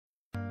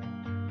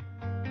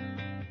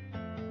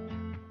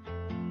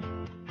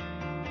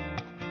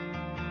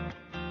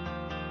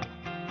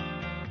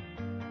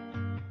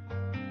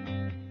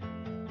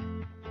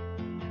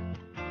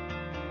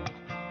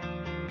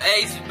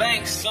Ace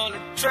Banks on the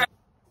track.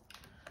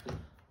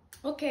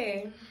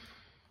 Okay.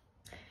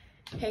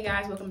 Hey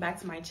guys, welcome back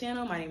to my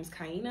channel. My name is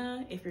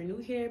Kaina. If you're new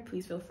here,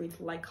 please feel free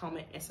to like,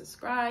 comment, and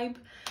subscribe.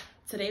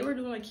 Today we're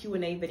doing a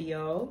Q&A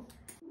video.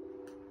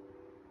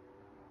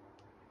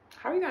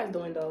 How are you guys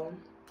doing though?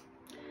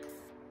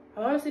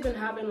 I've honestly been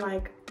having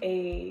like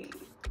a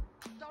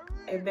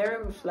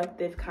very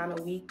reflective kind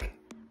of week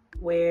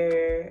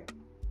where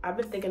I've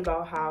been thinking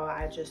about how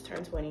I just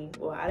turned 20.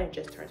 Well, I didn't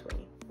just turn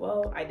 20.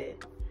 Well, I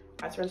did.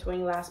 I turned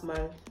 20 last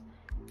month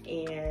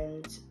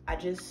and I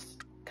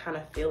just kind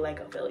of feel like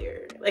a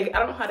failure. Like, I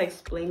don't know how to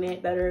explain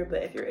it better,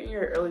 but if you're in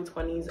your early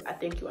 20s, I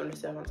think you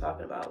understand what I'm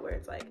talking about, where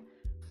it's like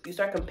you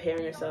start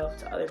comparing yourself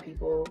to other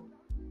people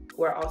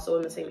who are also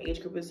in the same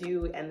age group as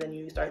you, and then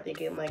you start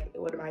thinking like,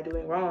 what am I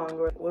doing wrong,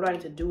 or what do I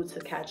need to do to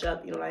catch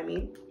up, you know what I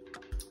mean?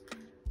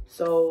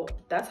 So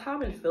that's how I've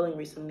been feeling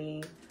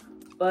recently.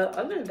 But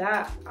other than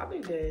that, I've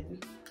been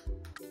good.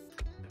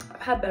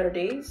 I've had better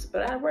days,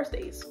 but I had worse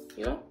days,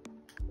 you know?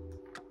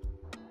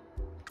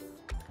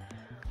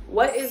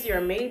 What is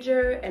your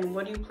major and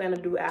what do you plan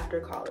to do after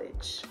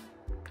college?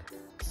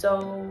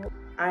 So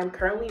I'm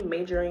currently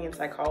majoring in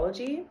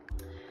psychology,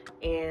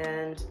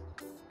 and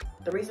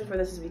the reason for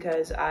this is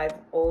because I've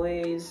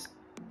always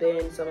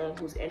been someone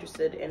who's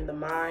interested in the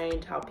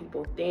mind, how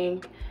people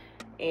think,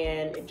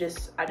 and I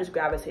just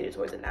gravitated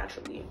towards it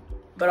naturally.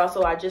 But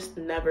also I just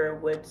never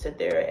would sit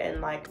there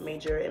and like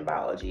major in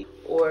biology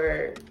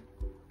or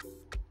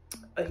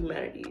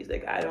humanities.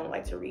 Like, I don't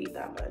like to read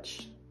that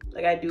much.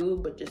 Like, I do,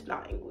 but just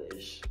not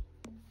English.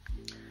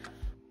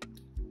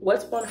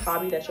 What's one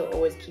hobby that you'll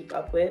always keep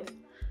up with?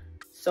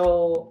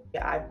 So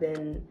yeah, I've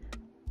been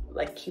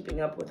like keeping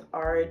up with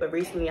art, but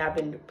recently I've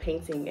been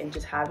painting and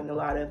just having a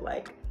lot of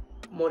like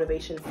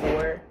motivation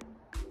for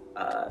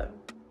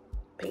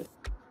paint.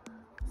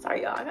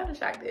 Sorry y'all, I got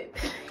distracted.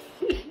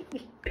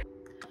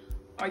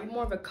 Are you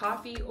more of a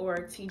coffee or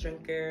a tea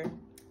drinker?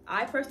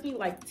 I personally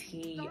like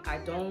tea. I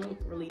don't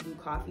really do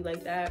coffee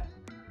like that.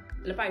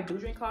 And if I do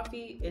drink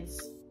coffee,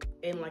 it's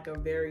in like a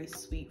very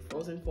sweet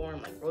frozen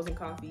form, like frozen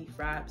coffee,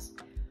 fraps.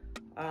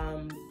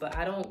 But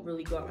I don't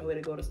really go out my way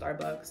to go to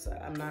Starbucks.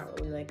 I'm not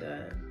really like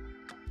a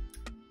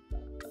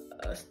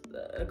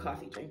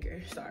coffee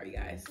drinker. Sorry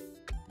guys.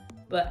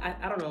 But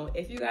I don't know.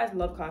 If you guys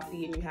love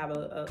coffee and you have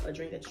a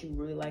drink that you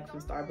really like from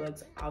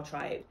Starbucks, I'll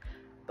try it.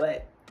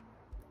 But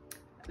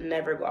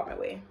never go out my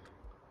way.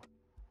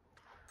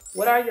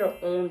 What are your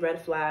own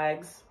red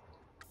flags?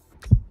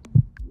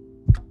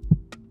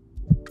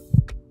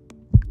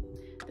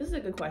 This is a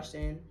good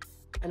question.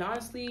 And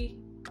honestly,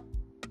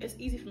 it's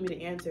easy for me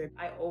to answer.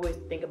 I always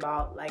think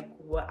about like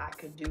what I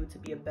could do to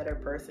be a better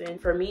person.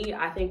 For me,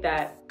 I think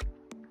that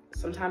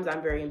sometimes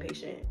I'm very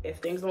impatient. If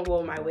things don't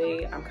go my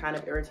way, I'm kind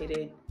of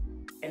irritated,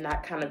 and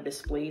that kind of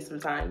displays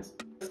sometimes.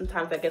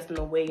 Sometimes that gets in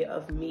the way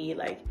of me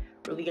like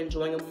really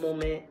enjoying a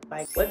moment.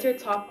 Like, what's your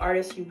top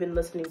artist you've been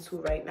listening to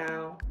right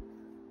now?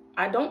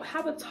 I don't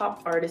have a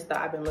top artist that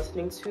I've been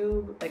listening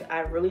to. Like, I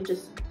really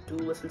just do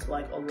listen to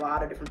like a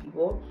lot of different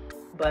people,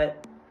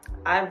 but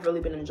I've really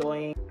been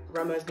enjoying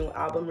Rema's new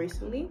album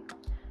recently,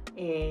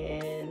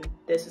 and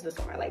this is the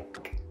song I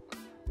like.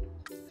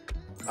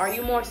 Are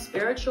you more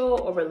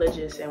spiritual or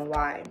religious, and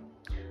why?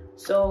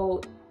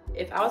 So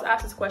if I was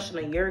asked this question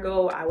a year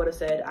ago, I would have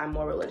said I'm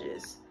more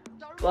religious,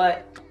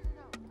 but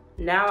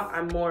now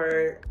I'm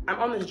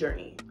on this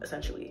journey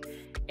essentially,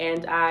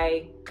 and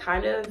I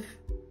kind of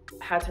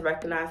had to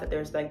recognize that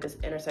there's like this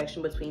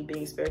intersection between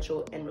being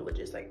spiritual and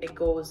religious. Like, it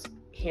goes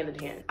hand in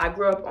hand. I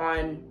grew up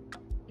on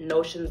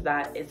notions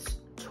that it's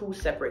two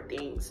separate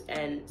things,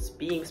 and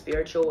being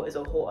spiritual is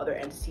a whole other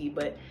entity,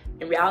 but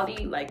in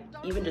reality, like,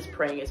 even just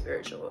praying is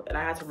spiritual. And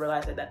I had to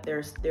realize that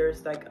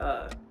there's like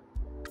a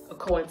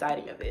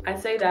coinciding of it. I'd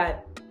say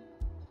that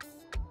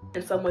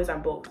in some ways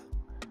I'm both,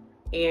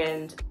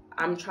 and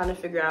I'm trying to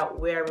figure out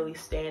where I really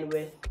stand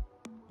with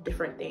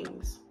different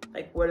things,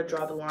 like where to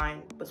draw the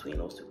line between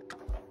those two.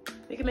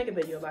 We can make a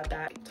video about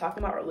that.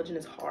 Talking about religion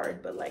is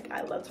hard, but like,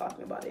 I love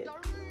talking about it.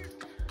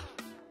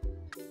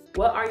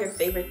 What are your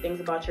favorite things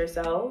about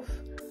yourself?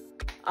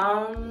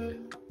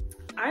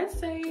 I'd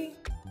say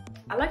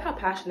I like how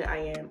passionate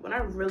I am. When I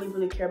really,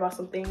 really care about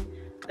something,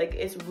 like,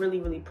 it's really,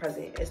 really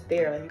present. It's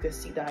there. Like, you can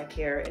see that I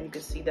care, and you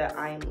can see that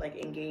I'm like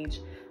engaged,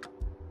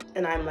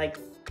 and I'm like,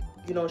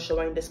 you know,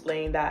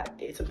 displaying that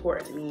it's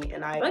important to me.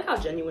 And I like how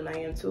genuine I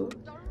am too.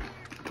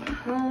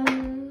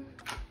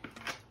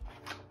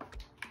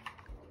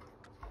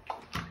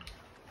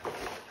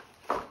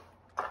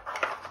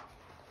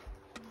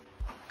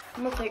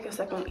 I'm gonna take a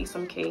second to eat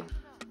some cake.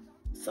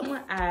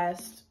 Someone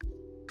asked,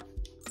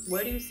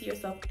 where do you see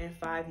yourself in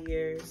 5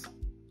 years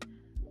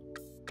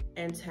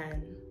and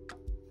 10?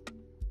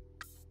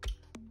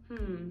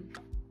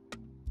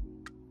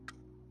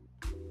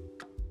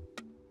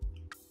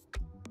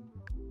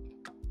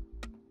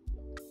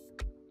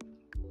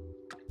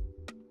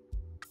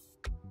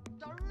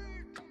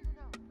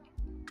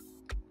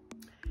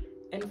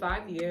 In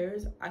 5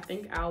 years, I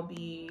think I'll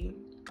be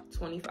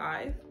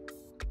 25.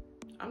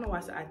 I don't know why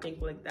I said I think,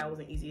 but like, that was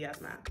an easy ass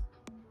math.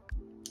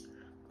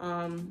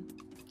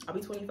 I'll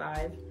be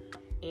 25,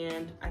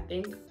 and I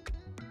think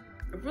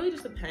it really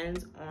just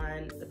depends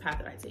on the path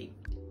that I take.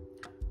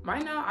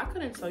 Right now, I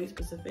couldn't tell you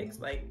specifics,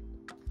 like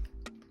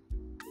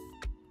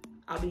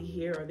I'll be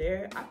here or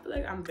there. I feel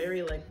like I'm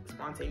very like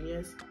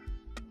spontaneous,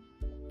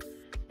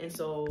 and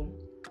so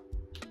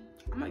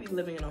I might be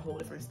living in a whole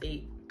different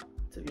state,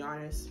 to be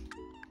honest.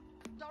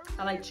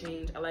 I like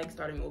change, I like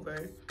starting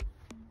over,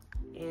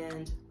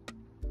 and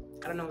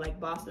I don't know, like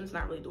Boston's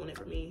not really doing it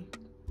for me.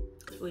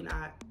 It's really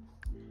not.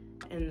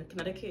 And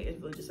Connecticut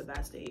is really just a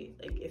bad state.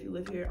 Like if you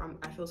live here,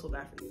 I feel so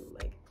bad for you.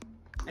 Like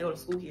I go to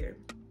school here,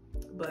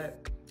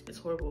 but it's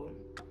horrible.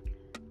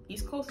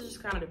 East Coast is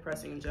just kind of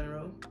depressing in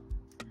general.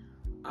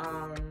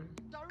 Like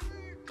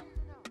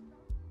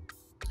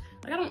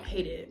I don't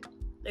hate it,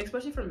 like,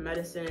 especially for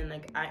medicine.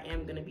 Like I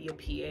am gonna be a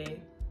PA,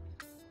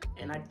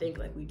 and I think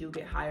like we do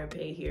get higher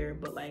pay here,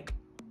 but like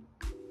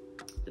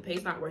the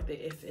pay's not worth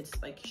it if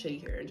it's like shitty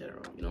here in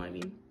general, you know what I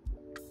mean?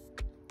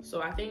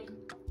 So I think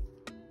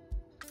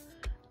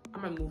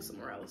I'm gonna move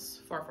somewhere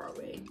else, far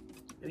away,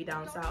 maybe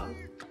down south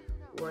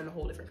or in a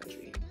whole different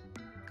country.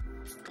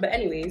 But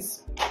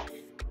anyways,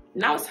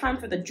 now it's time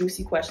for the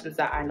juicy questions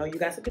that I know you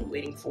guys have been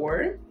waiting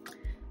for.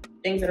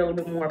 Things that are a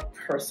little bit more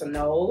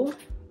personal.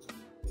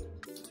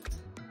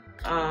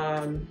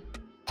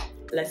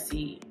 Let's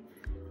see.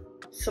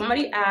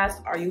 Somebody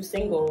asked, are you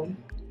single?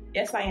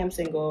 Yes, I am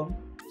single.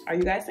 Are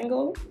you guys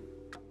single?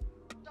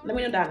 Let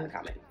me know down in the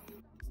comment.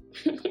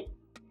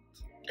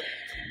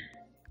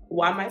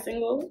 Why am I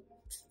single?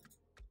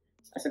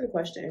 That's a good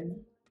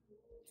question.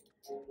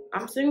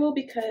 I'm single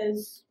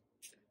because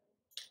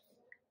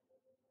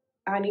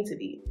I need to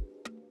be.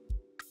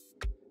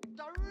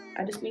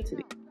 I just need to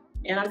be.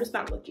 And I'm just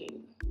not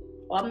looking.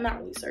 Well, I'm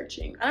not really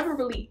searching. I never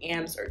really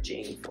am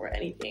searching for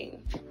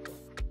anything.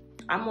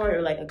 I'm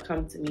more like a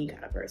come to me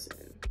kind of person.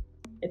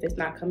 If it's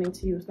not coming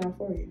to you, it's not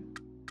for you.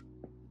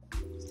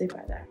 Stick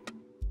by that.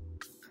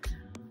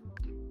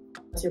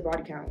 What's your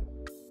body count?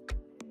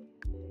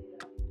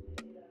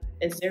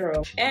 It's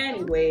 0.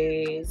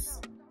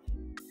 Anyways,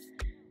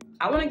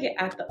 I want to get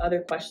at the other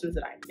questions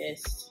that I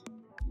missed.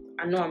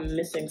 I know I'm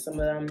missing some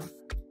of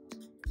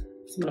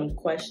them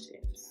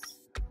questions.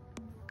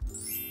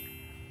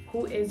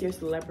 Who is your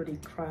celebrity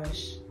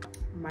crush?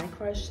 My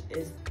crush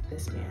is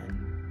this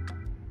man.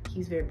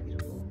 He's very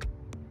beautiful.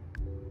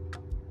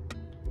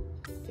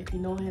 If you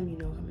know him, you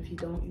know him. If you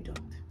don't, you don't.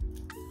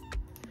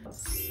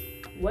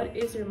 What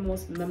is your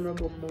most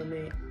memorable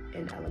moment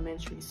in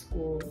elementary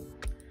school?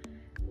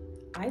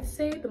 I'd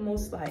say the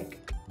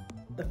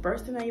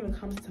first thing that even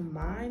comes to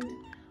mind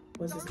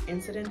was this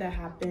incident that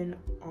happened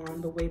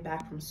on the way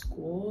back from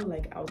school.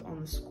 Like I was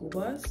on the school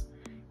bus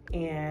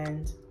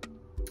and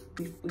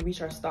we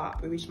reached our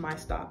stop. We reached my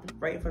stop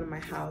right in front of my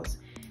house.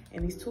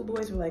 And these two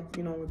boys were like,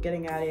 you know, we're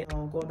getting at it,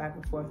 going back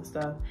and forth and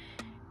stuff.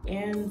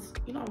 And,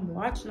 you know, I'm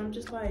watching, I'm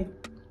just like,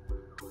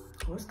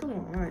 what's going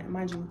on? And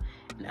mind you,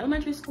 in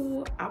elementary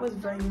school, I was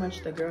very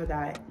much the girl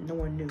that no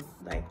one knew.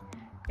 Like,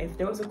 if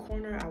there was a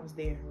corner, I was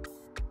there.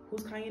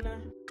 Who's Kaina?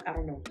 I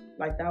don't know.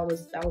 Like, that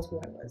was who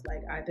I was.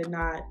 Like, I did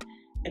not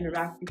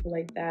interact with people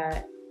like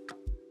that.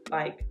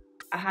 Like,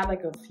 I had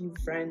like a few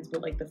friends,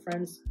 but like the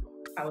friends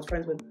I was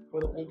friends with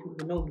were the only people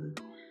who know me.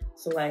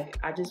 So like,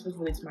 I just was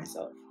really to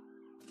myself.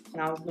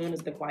 And I was known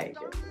as the quiet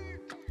girl.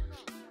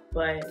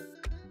 But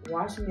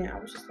watching it, I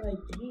was just like,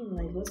 dang,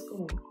 like what's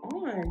going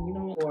on, you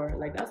know? Or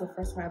like, that's the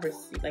first time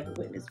I ever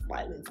witnessed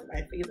violence in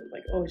my face. I was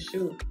like, oh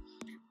shoot.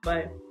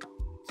 But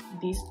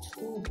these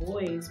two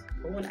boys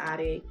going at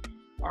it,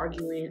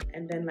 arguing,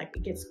 and then like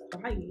it gets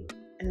quiet.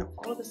 And then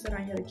all of a sudden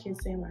I hear the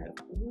kids saying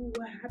like, ooh,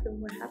 what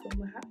happened?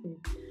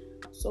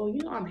 So,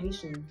 you know, I'm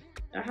Haitian.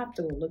 I have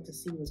to look to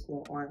see what's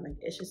going on. Like,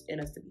 it's just in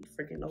us to be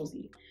freaking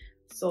nosy.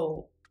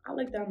 So I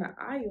look down the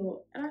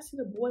aisle and I see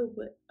the boy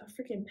with a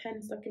freaking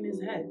pen stuck in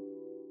his head.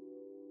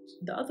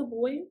 The other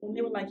boy, when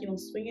they were like, you know,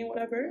 swinging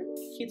whatever,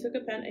 he took a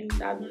pen and he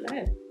stabbed him in the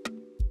head.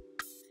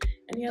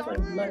 And he has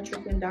like blood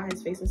trickling down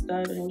his face and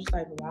stuff. And it was just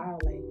like, wow,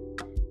 like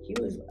he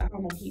was, I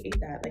don't know, he ate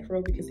that, like for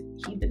real, because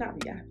he did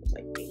not react. I was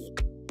like, dang.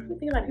 I'm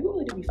thinking like, people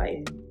really do be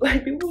fighting.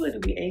 Like, people really do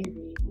be angry.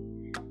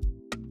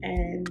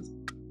 And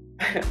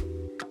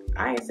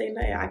I ain't say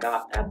nothing. I got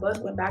off that bus,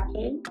 went back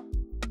home.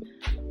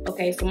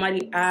 Okay,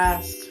 somebody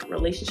asked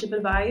relationship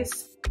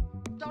advice.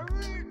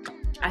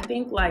 I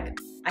think like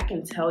I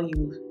can tell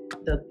you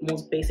the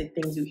most basic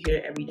things you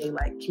hear every day,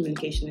 like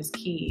communication is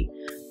key.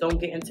 Don't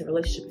get into a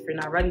relationship if you're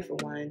not ready for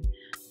one.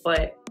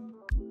 But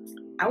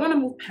I want to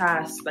move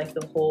past like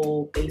the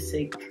whole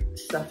basic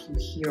stuff you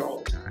hear all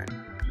the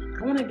time.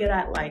 I want to get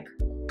at like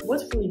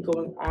what's really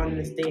going on in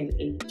this day and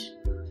age.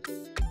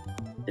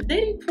 The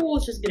dating pool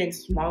is just getting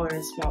smaller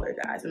and smaller,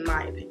 guys, in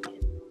my opinion.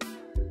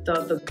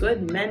 The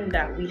good men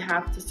that we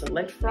have to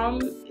select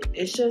from,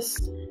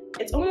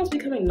 it's almost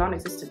becoming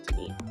non-existent to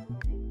me.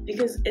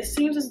 Because it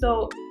seems as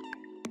though,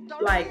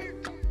 like,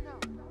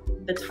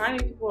 the timing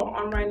people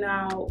are on right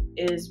now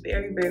is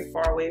very, very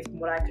far away from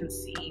what I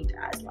conceived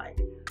as, like,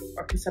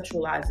 or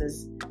conceptualized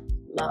as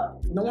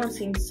love. No one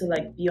seems to,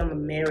 like, be on the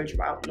marriage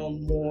route no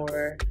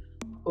more,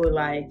 or,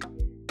 like,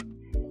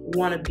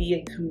 want to be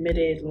in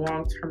committed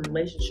long-term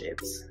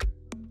relationships.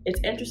 It's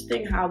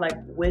interesting how, like,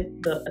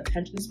 with the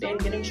attention span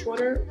getting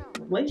shorter,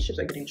 relationships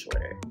are getting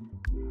shorter.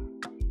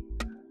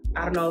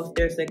 I don't know if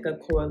there's like a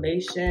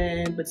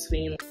correlation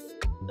between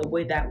the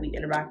way that we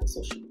interact with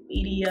social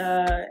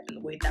media and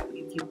the way that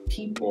we view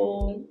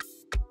people.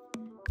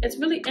 It's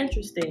really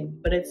interesting,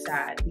 but it's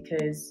sad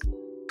because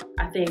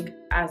I think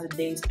as the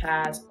days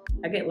pass,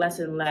 I get less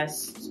and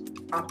less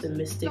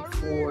optimistic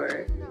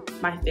for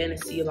my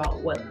fantasy about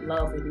what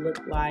love would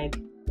look like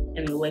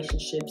in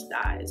relationships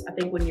dies. I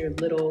think when you're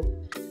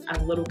little,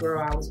 as a little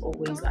girl, I was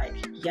always like,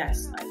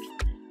 yes, like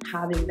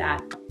having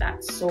that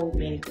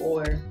soulmate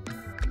or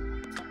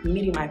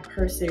meeting my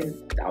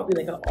person, that would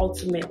be like an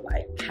ultimate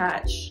like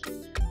catch.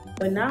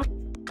 But now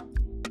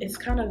it's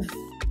kind of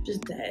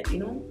just dead, you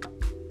know?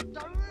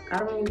 I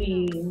don't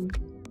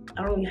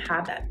really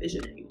have that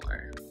vision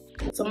anymore.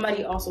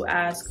 Somebody also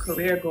asked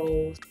career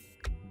goals.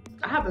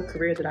 I have a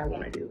career that I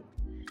want to do,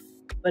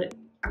 but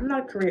I'm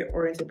not a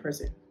career-oriented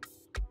person.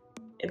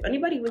 If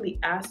anybody really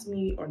asks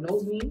me or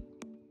knows me,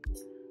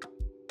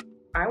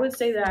 I would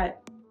say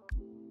that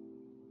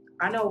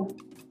I know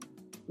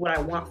what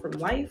I want from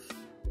life,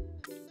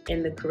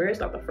 and the career is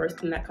not the first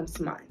thing that comes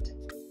to mind.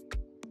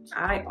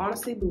 I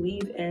honestly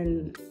believe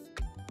in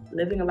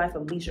living a life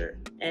of leisure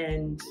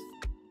and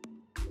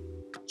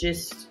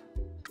just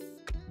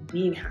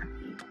being happy.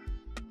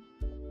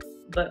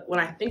 But when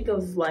I think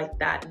of like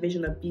that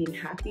vision of being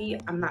happy,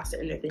 I'm not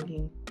sitting there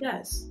thinking,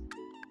 yes,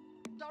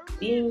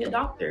 being a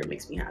doctor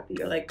makes me happy,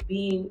 or like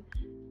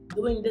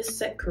doing this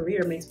set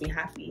career makes me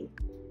happy.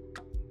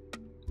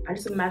 I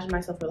just imagine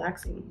myself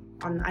relaxing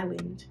on an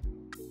island,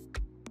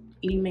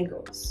 eating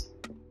mangoes.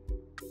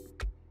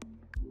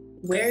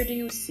 Where do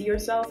you see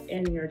yourself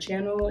in your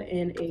channel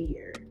in a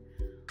year?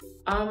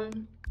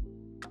 I'm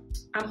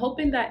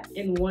hoping that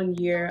in 1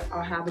 year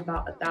I'll have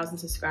about 1,000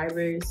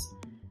 subscribers.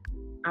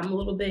 I'm a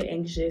little bit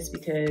anxious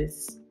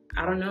because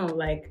I don't know,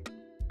 like,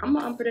 I'm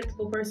an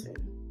unpredictable person.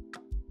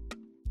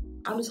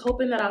 I'm just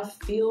hoping that I'll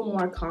feel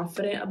more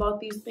confident about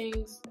these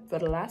things. For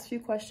the last few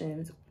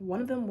questions, one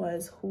of them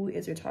was, who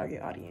is your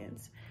target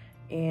audience?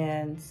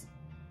 And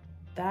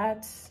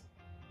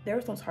there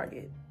was no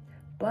target,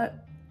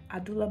 but I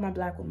do love my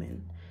Black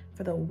woman.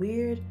 For the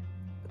weird,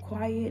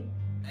 quiet,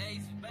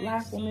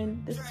 Black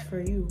woman, this is for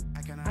you.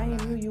 I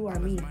am you, you are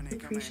me. I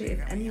appreciate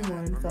if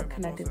anyone felt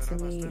connected to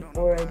me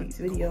or these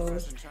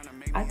videos.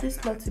 I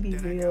just love to be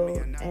real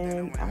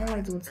and I don't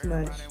like doing too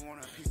much.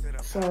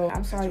 So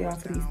I'm sorry y'all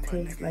for these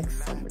takes, like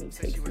so many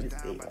takes for this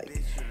day.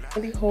 Like, I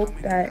really hope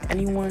that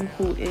anyone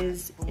who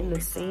is in the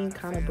same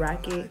kind of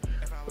bracket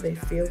where they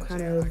feel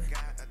kind of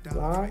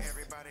lost,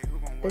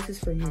 this is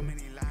for you.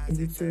 And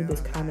YouTube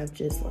is kind of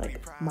just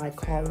like my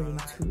calling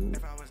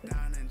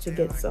to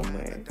get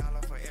somewhere.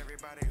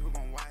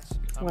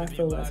 When I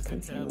feel less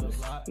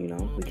confused, you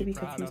know, we could be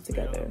confused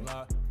together.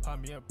 Pop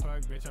me a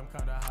perk, bitch, I'm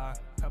kinda high.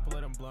 Couple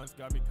of them blunts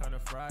got me kinda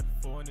fried.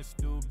 4 in the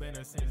stew, been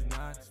there since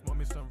 9. Smoke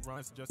me some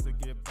runs just to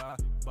get by.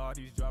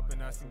 Bodies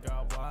dropping, asking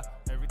God why.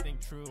 Everything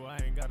true, I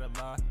ain't gotta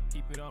lie.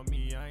 Keep it on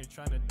me, I ain't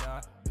tryna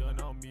die.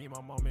 Gun on me, my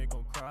mom ain't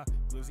gon' cry.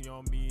 Glizzy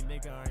on me,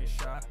 nigga, I ain't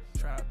shy.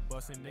 Trap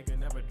bustin', nigga,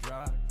 never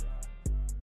dry.